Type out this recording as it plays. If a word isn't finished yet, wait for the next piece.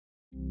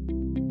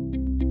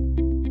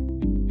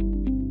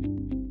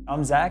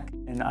I'm Zack,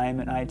 and I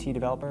am an IT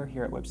developer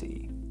here at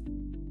WebCE.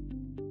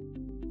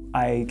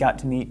 I got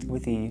to meet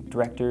with the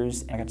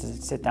directors, and I got to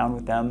sit down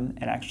with them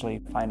and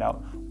actually find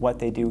out what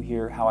they do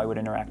here, how I would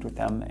interact with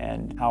them,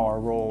 and how our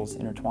roles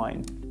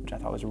intertwine, which I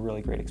thought was a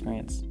really great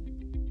experience.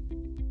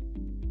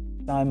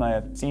 I'm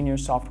a senior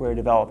software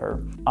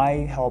developer. I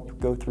help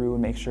go through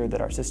and make sure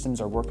that our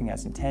systems are working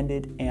as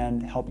intended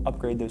and help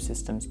upgrade those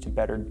systems to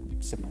better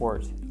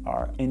support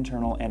our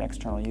internal and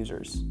external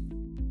users.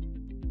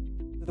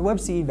 The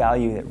WebCE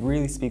value that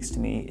really speaks to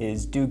me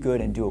is do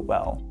good and do it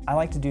well. I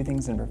like to do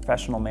things in a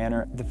professional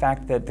manner. The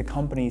fact that the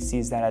company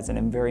sees that as a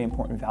very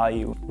important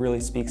value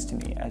really speaks to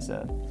me as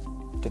a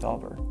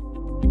developer.